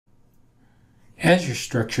As your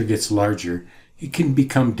structure gets larger, it can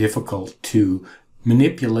become difficult to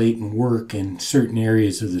manipulate and work in certain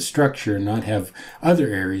areas of the structure and not have other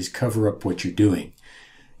areas cover up what you're doing.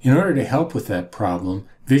 In order to help with that problem,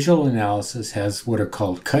 VisualAnalysis has what are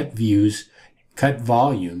called cut views, cut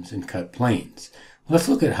volumes, and cut planes. Let's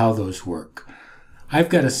look at how those work. I've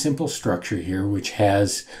got a simple structure here which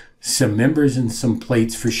has some members and some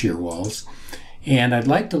plates for shear walls, and I'd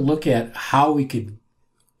like to look at how we could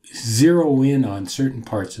zero in on certain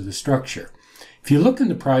parts of the structure. If you look in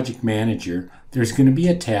the project manager, there's going to be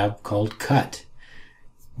a tab called Cut.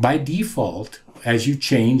 By default, as you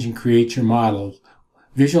change and create your model,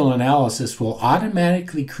 VisualAnalysis will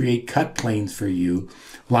automatically create cut planes for you,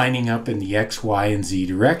 lining up in the X, Y, and Z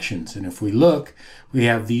directions. And if we look, we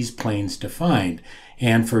have these planes defined.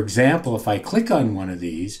 And for example, if I click on one of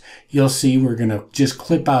these, you'll see we're going to just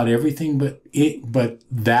clip out everything but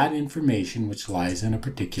that information which lies in a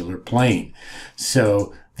particular plane.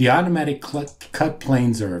 So the automatic cut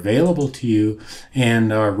planes are available to you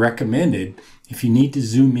and are recommended if you need to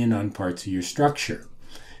zoom in on parts of your structure.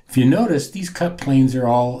 If you notice, these cut planes are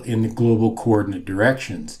all in the global coordinate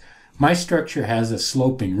directions. My structure has a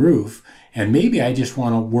sloping roof, and maybe I just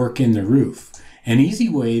want to work in the roof. An easy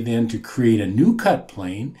way then to create a new cut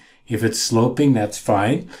plane, if it's sloping, that's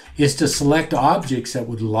fine, is to select objects that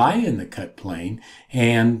would lie in the cut plane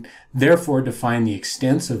and therefore define the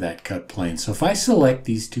extents of that cut plane. So if I select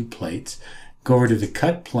these two plates, go over to the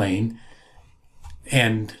cut plane,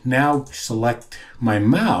 and now select my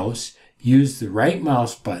mouse, use the right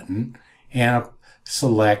mouse button and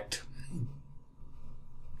select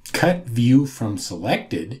Cut View from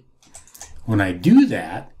Selected. When I do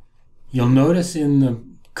that, you'll notice in the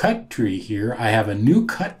cut tree here, I have a new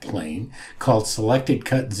cut plane called Selected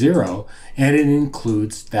Cut 0, and it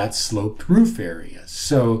includes that sloped roof area.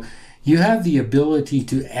 So you have the ability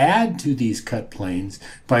to add to these cut planes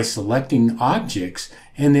by selecting objects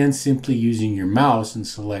and then simply using your mouse and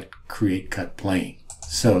select Create Cut Plane.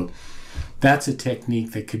 So that's a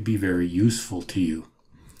technique that could be very useful to you.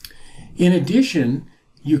 In addition,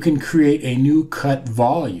 you can create a new cut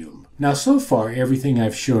volume. Now, so far, everything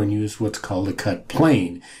I've shown you is what's called a cut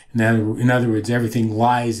plane. In other words, everything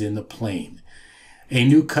lies in the plane. A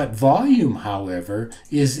new cut volume, however,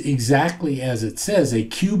 is exactly as it says, a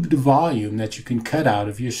cubed volume that you can cut out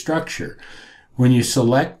of your structure. When you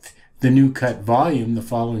select the new cut volume, the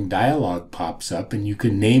following dialog pops up, and you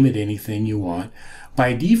can name it anything you want.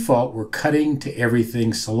 By default, we're cutting to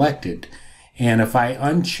everything selected. And if I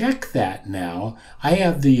uncheck that now, I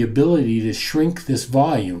have the ability to shrink this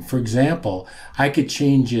volume. For example, I could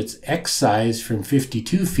change its X size from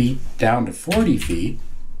 52 feet down to 40 feet.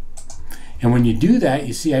 And when you do that,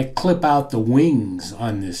 you see I clip out the wings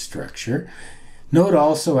on this structure. Note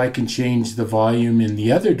also I can change the volume in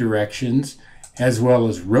the other directions, as well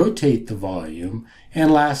as rotate the volume,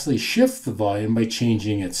 and lastly shift the volume by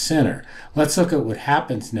changing its center. Let's look at what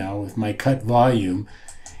happens now with my cut volume.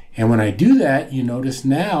 And when I do that, you notice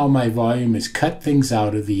now my volume has cut things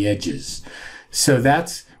out of the edges. So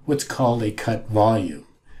that's what's called a cut volume.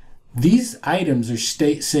 These items are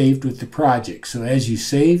saved with the project. So as you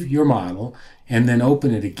save your model and then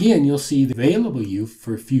open it again, you'll see the available you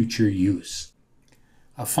for future use.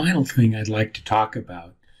 A final thing I'd like to talk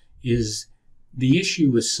about is the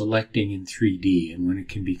issue with selecting in 3D and when it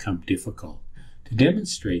can become difficult. To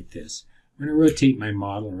demonstrate this, I'm going to rotate my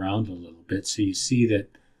model around a little bit so you see that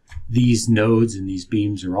these nodes and these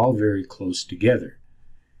beams are all very close together.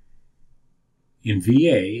 In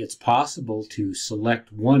VA, it's possible to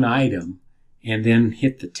select one item and then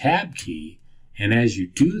hit the Tab key, and as you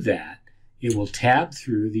do that, it will tab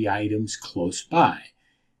through the items close by.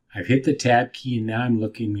 I've hit the Tab key and now I'm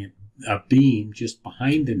looking at a beam just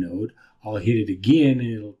behind the node. I'll hit it again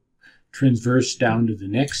and it'll transverse down to the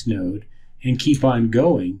next node and keep on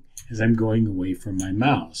going as I'm going away from my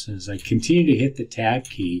mouse. And as I continue to hit the Tab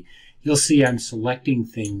key, you'll see I'm selecting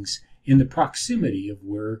things in the proximity of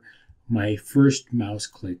where my first mouse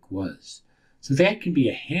click was. So that can be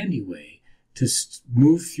a handy way to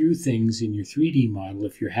move through things in your 3D model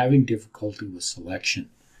if you're having difficulty with selection.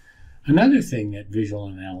 Another thing that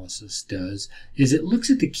VisualAnalysis does is it looks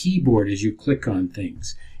at the keyboard as you click on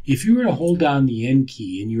things. If you were to hold down the N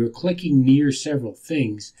key and you were clicking near several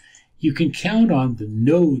things, you can count on the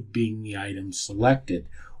node being the item selected,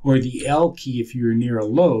 or the L key if you're near a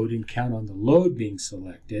load and count on the load being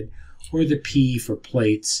selected, or the P for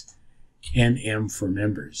plates and M for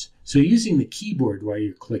members. So using the keyboard while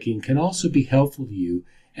you're clicking can also be helpful to you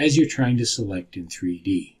as you're trying to select in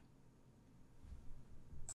 3D.